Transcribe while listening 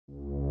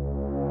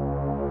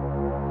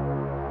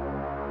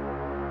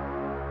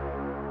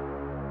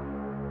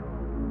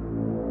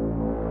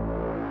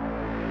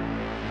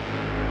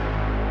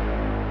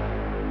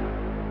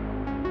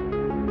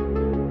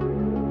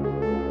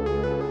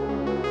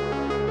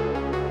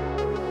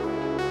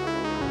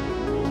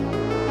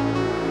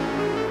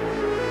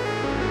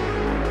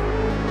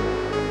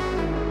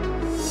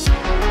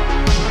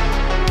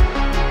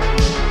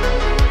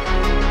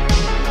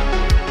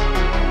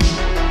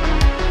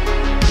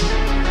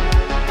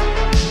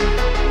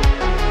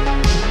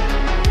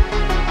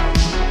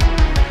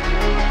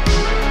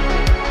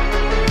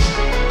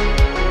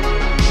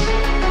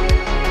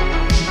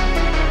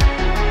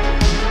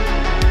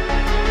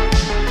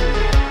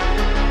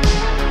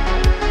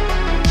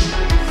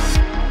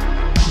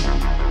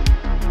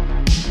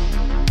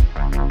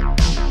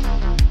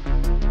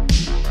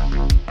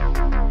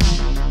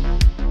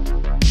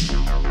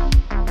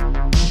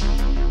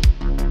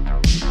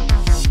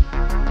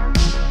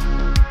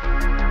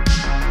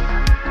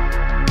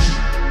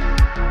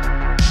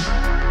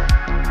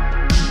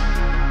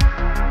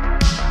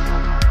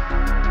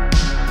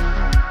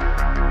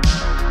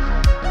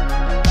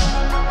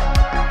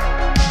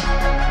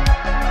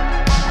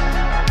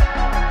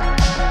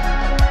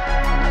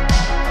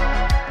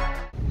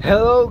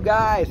Hello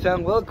guys,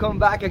 and welcome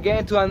back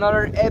again to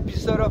another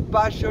episode of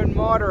Passion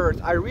Motors.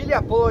 I really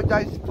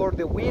apologize for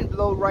the wind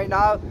blow right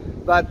now,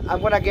 but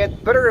I'm gonna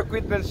get better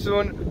equipment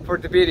soon for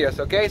the videos,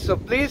 okay? So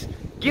please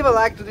give a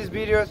like to these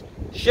videos,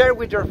 share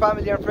with your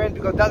family and friends,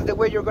 because that's the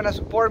way you're gonna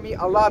support me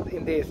a lot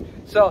in this.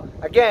 So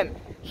again,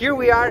 here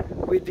we are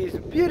with this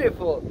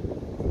beautiful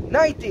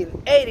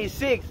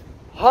 1986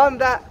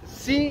 Honda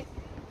CRX.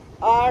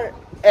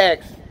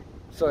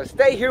 So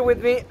stay here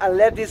with me and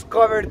let's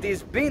discover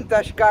this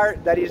vintage car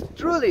that is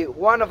truly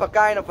one of a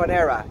kind of an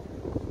era.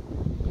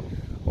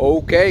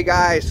 Okay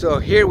guys, so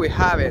here we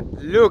have it.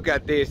 Look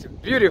at this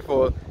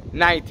beautiful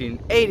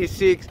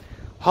 1986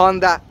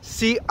 Honda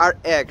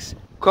CRX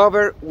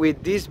covered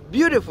with this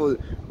beautiful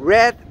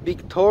red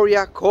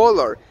Victoria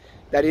color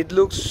that it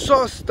looks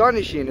so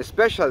astonishing,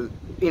 especially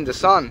in the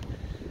sun.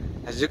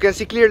 As you can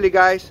see clearly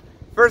guys,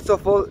 first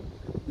of all,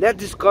 let's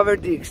discover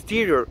the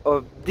exterior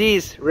of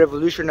this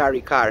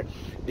revolutionary car,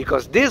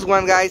 because this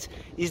one guys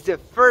is the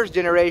first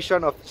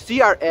generation of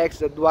CRX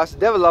that was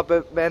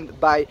developed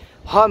by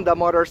Honda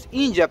Motors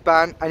in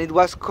Japan, and it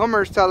was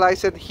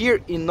commercialized here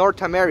in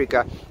North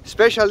America,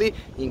 especially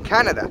in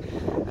Canada.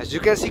 As you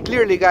can see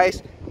clearly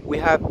guys, we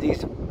have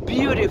this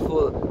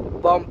beautiful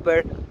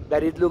bumper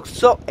that it looks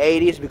so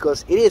 80s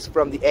because it is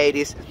from the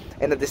 80s,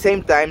 and at the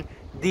same time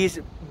these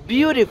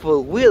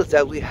beautiful wheels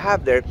that we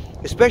have there,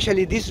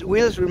 especially these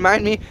wheels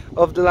remind me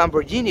of the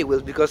Lamborghini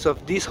wheels because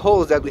of these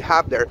holes that we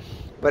have there.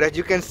 But as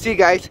you can see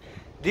guys,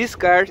 this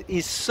car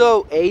is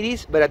so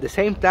 80s, but at the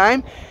same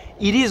time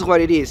it is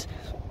what it is.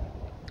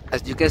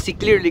 As you can see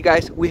clearly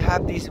guys, we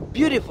have this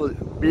beautiful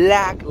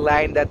black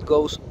line that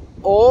goes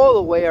all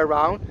the way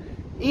around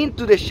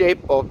into the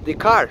shape of the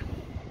car.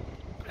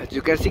 As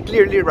you can see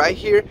clearly right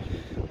here,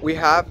 we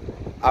have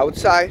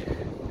outside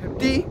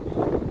the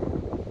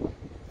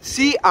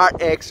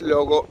CRX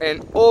logo,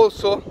 and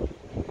also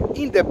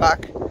in the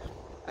back,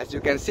 as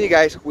you can see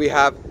guys, we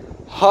have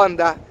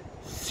Honda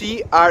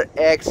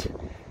CRX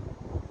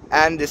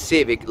and the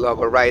Civic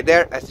logo right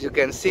there. As you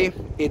can see,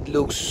 it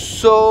looks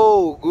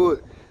so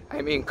good.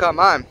 I mean, come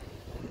on,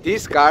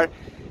 this car,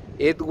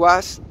 it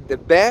was the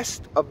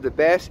best of the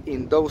best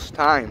in those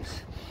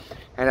times.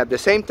 And at the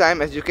same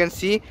time, as you can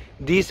see,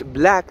 this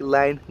black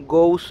line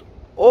goes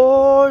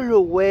all the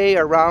way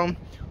around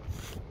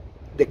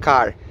the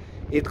car.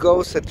 It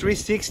goes a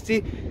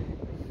 360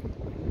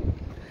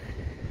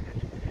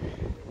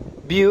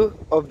 view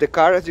of the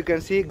car. As you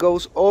can see, it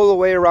goes all the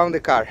way around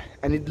the car,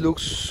 and it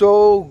looks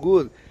so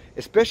good,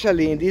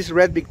 especially in this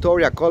red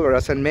Victoria color,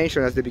 as I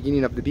mentioned at the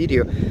beginning of the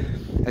video.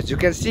 As you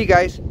can see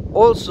guys,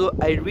 also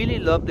I really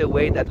love the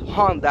way that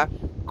Honda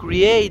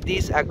create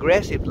these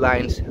aggressive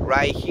lines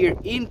right here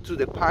into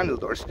the panel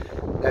doors.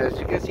 As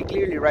you can see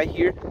clearly right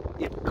here,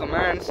 it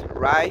commands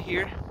right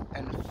here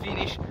and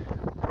finish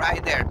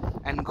right there,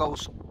 and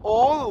goes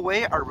all the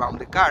way around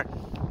the car,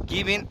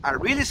 giving a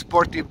really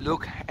sportive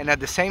look and at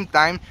the same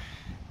time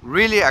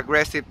really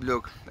aggressive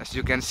look. As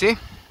you can see,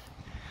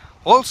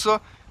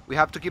 also we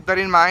have to keep that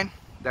in mind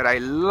that I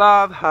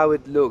love how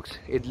it looks.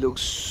 It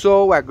looks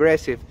so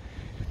aggressive,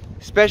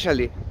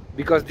 especially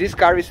because this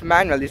car is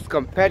manual, it's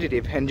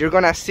competitive, and you're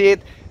gonna see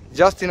it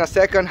just in a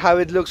second how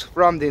it looks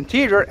from the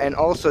interior and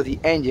also the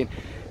engine,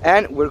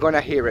 and we're gonna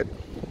hear it.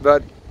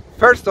 But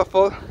first of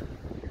all,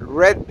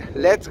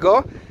 let's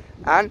go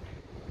and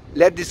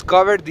let's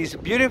discover this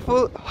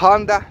beautiful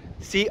Honda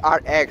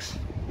CRX.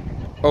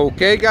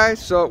 Okay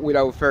guys, so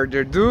without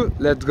further ado,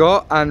 let's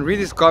go and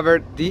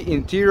rediscover the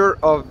interior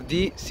of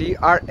the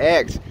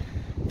CRX.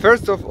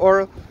 First of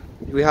all,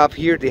 we have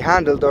here the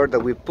handle door that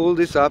we pull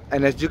this up,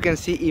 and as you can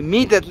see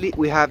immediately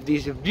we have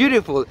this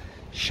beautiful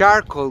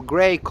charcoal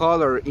gray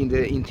color in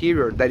the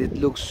interior that it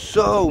looks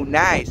so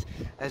nice.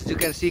 As you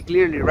can see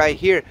clearly right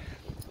here,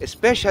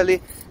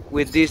 especially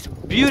with this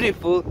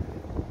beautiful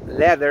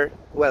leather.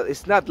 Well,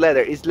 it's not leather,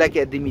 it's like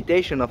an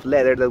imitation of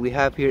leather that we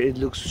have here. It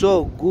looks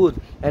so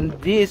good, and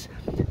this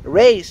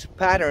race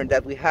pattern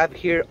that we have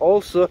here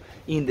also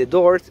in the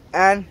doors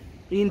and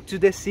into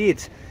the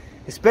seats.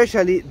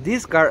 Especially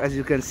this car, as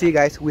you can see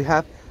guys, we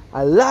have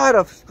a lot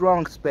of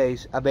strong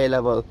space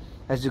available.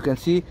 As you can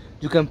see,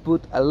 you can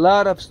put a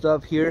lot of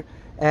stuff here,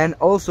 and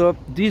also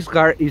this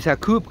car is a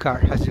coupe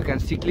car, as you can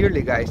see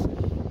clearly guys.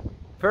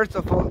 First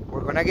of all,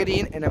 we're gonna get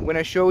in and I'm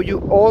gonna show you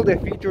all the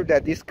features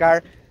that this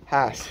car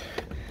has.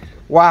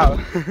 Wow.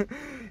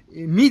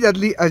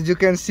 Immediately, as you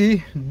can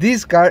see,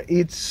 this car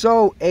it's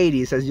so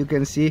 80s. As you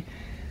can see,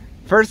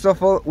 first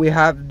of all, we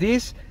have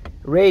this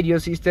radio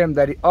system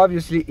that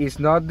obviously is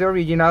not the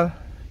original.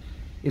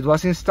 It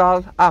was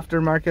installed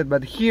aftermarket,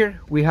 but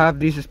here we have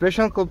this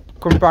special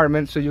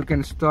compartment so you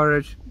can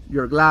storage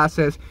your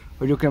glasses,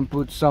 or you can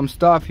put some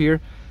stuff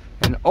here.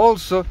 And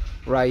also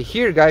right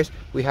here guys,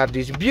 we have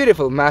this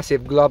beautiful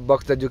massive glove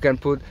box that you can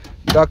put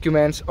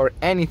documents or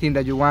anything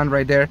that you want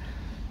right there.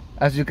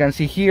 As you can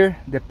see here,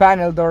 the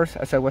panel doors,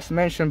 as I was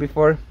mentioned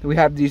before, we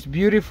have this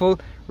beautiful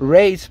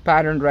race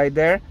pattern right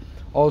there.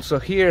 Also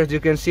here, as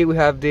you can see, we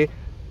have the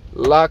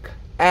lock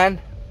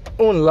and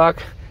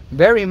unlock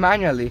very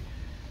manually.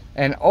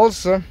 And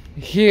also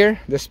here,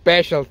 the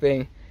special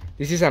thing,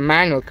 This is a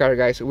manual car,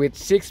 guys, with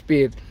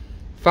 6-speed,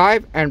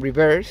 5 and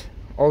reverse.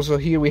 Also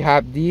here we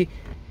have the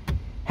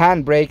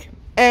handbrake,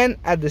 and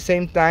at the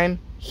same time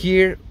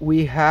here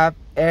we have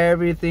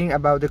everything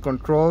about the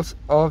controls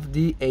of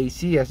the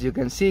AC. As you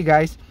can see,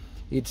 guys,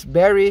 it's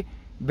very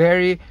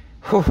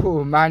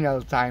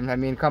manual time. I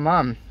mean, come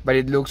on, but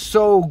it looks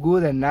so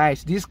good and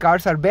nice. These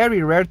cars are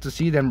very rare to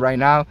see them right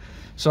now,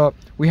 so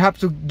we have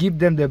to give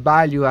them the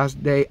value as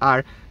they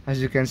are.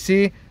 As you can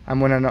see,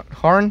 I'm gonna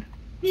horn.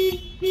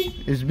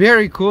 It's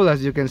very cool,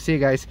 as you can see,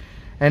 guys.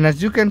 And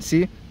as you can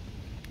see,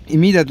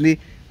 immediately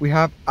we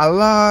have a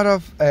lot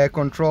of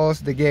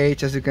controls, the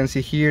gauge, as you can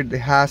see here, the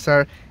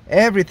hazard,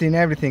 everything,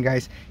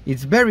 guys.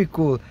 It's very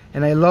cool.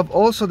 And I love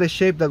also the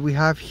shape that we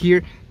have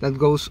here that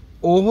goes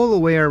all the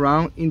way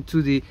around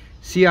into the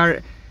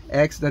CRX.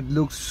 That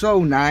looks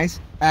so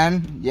nice.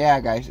 And yeah,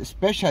 guys,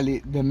 especially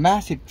the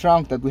massive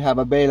trunk that we have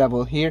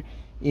available here,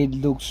 it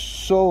looks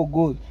so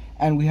good.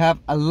 And we have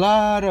a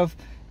lot of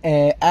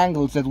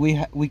angles that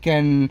we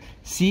can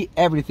see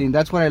everything.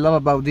 That's what I love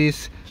about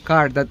this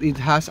car, that it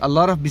has a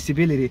lot of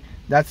visibility.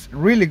 That's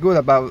really good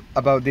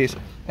about this.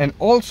 And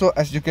also,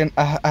 as you can,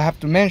 I have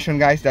to mention,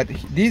 guys, that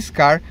this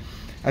car,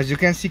 as you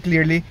can see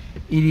clearly,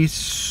 it is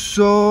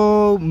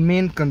so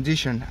mint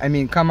condition. I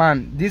mean, come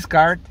on, this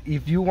car,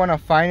 if you want to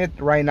find it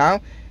right now,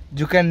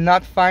 you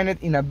cannot find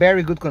it in a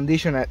very good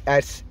condition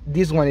as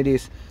this one it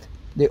is.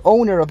 The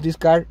owner of this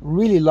car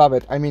really love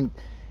it. I mean,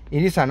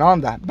 it is an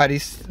Honda, but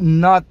it's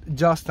not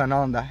just an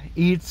Honda.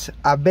 It's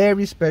a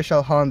very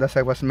special Honda, as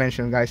I was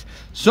mentioning, guys.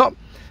 So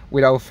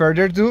without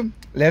further ado,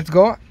 let's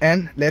go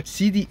and let's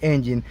see the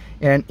engine.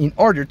 And in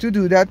order to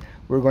do that,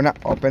 we're gonna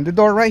open the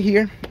door right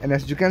here. And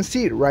as you can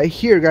see right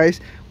here,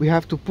 guys, we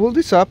have to pull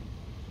this up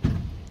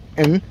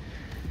and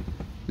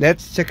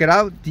let's check it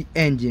out, the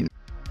engine.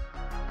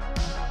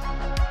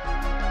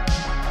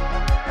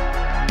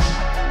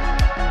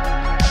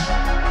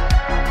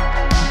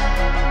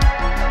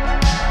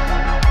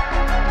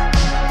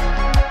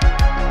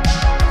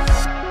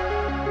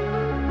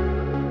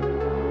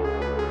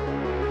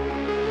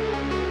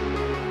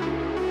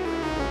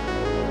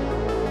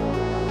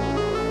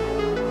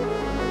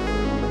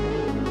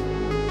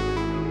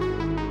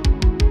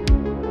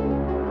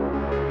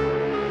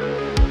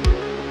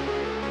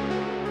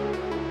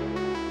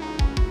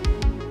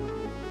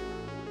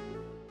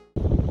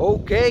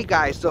 Okay,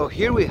 guys, so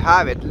here we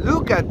have it.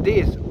 Look at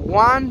this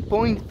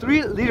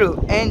 1.3 liter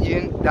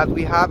engine that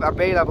we have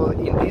available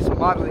in this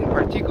model in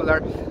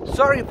particular.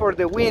 Sorry for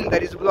the wind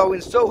that is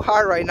blowing so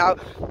hard right now,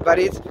 but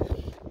it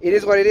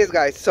is what it is,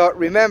 guys. So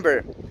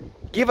remember,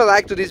 give a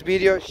like to this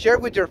video, share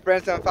with your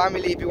friends and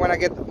family if you want to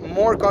get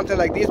more content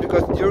like this,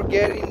 because you're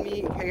getting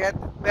me get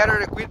better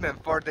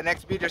equipment for the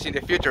next videos in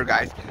the future,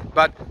 guys.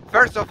 But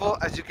first of all,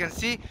 as you can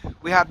see,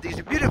 we have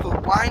this beautiful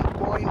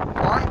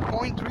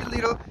 1.3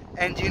 liter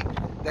engine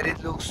that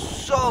it looks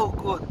so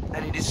good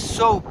and it is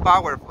so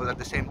powerful at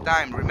the same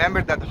time.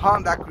 Remember that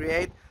Honda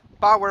create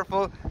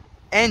powerful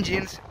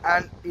engines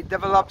and it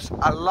develops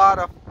a lot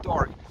of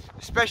torque,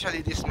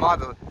 especially this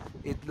model.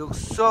 It looks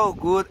so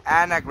good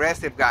and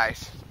aggressive,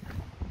 guys.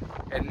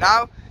 And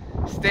now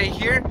stay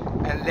here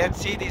and let's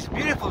see these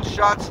beautiful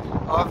shots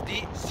of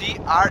the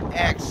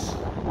CRX.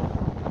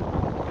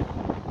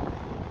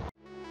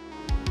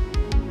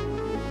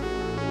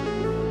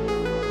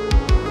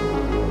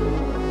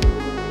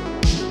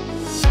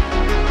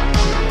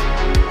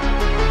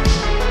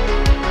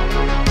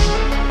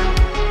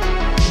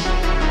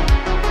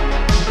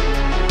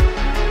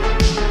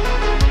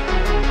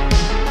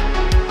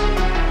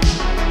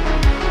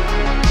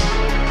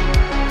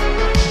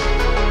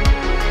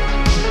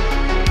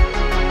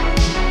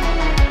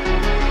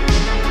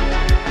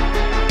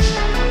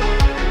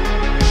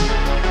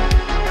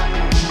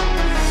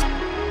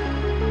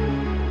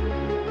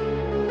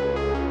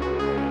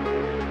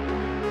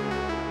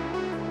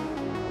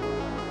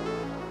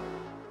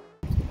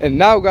 And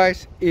now,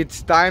 guys,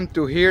 it's time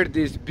to hear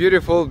this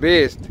beautiful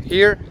beast.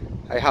 Here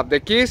I have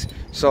the keys,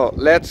 so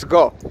let's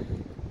go.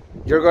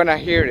 You're gonna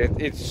hear it.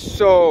 It's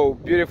so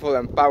beautiful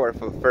and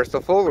powerful. First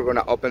of all, we're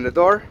gonna open the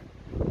door.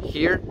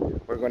 Here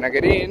we're gonna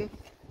get in,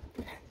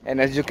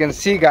 and as you can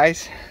see,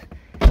 guys,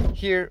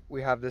 here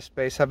we have the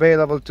space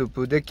available to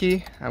put the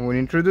key. I'm gonna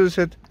introduce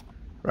it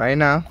right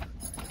now,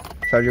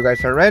 so you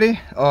guys are ready.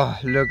 Oh,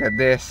 look at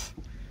this.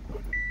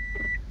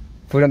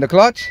 Foot on the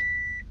clutch.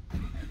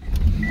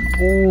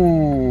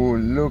 Ooh,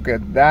 look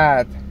at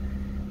that.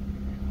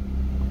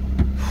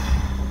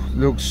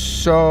 Looks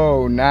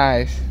so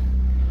nice.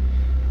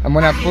 I'm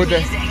gonna put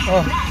the,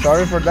 oh,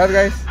 sorry for that,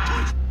 guys.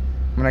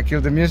 I'm gonna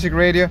kill the music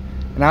radio.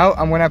 Now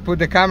I'm gonna put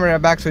the camera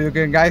back so you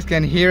guys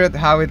can hear it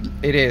how it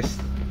is.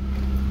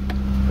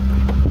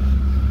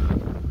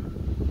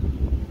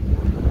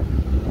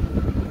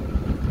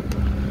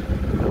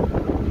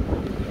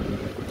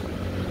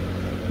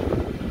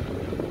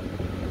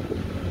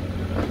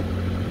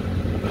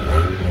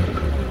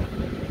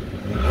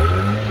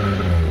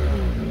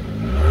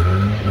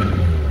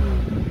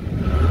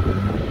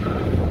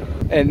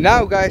 And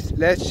now, guys,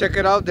 let's check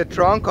it out, the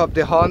trunk of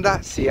the Honda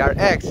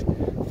CRX.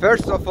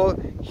 First of all,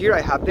 here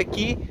I have the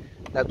key.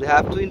 that we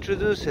have to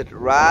introduce it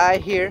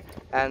right here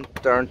and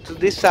turn to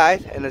this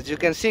side. And as you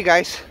can see,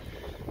 guys,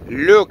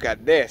 look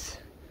at this.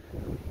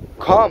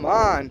 Come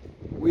on,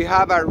 we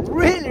have a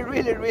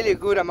really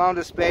good amount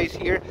of space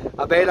here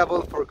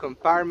available for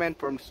compartment,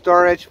 for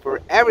storage,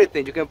 for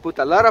everything. You can put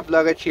a lot of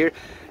luggage here.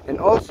 And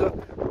also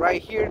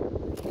right here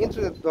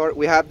into the door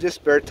we have this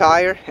spare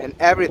tire and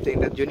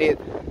everything that you need.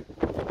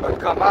 But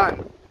come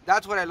on,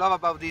 that's what I love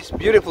about this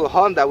beautiful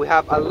Honda. We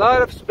have a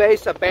lot of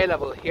space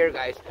available here,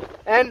 guys.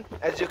 And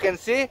as you can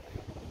see,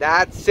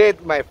 that's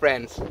it, my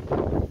friends.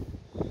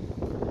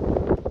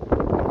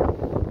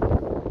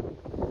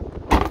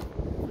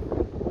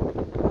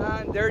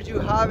 And there you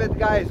have it,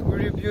 guys. We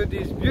reviewed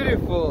this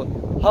beautiful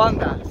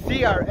Honda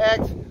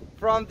CRX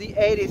from the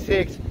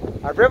 86,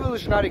 a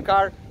revolutionary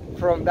car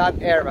from that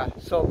era.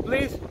 So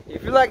please,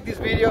 if you like this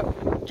video,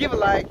 give a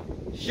like,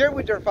 share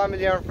with your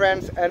family and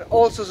friends, and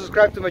also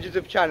subscribe to my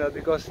YouTube channel,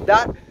 because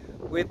that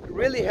would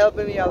really help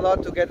me a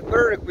lot to get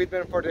better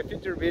equipment for the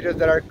future videos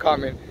that are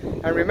coming.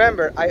 And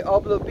remember, I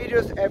upload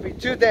videos every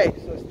 2 days,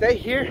 so stay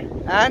here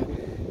and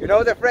you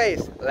know the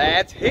phrase,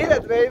 let's hit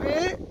it,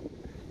 baby!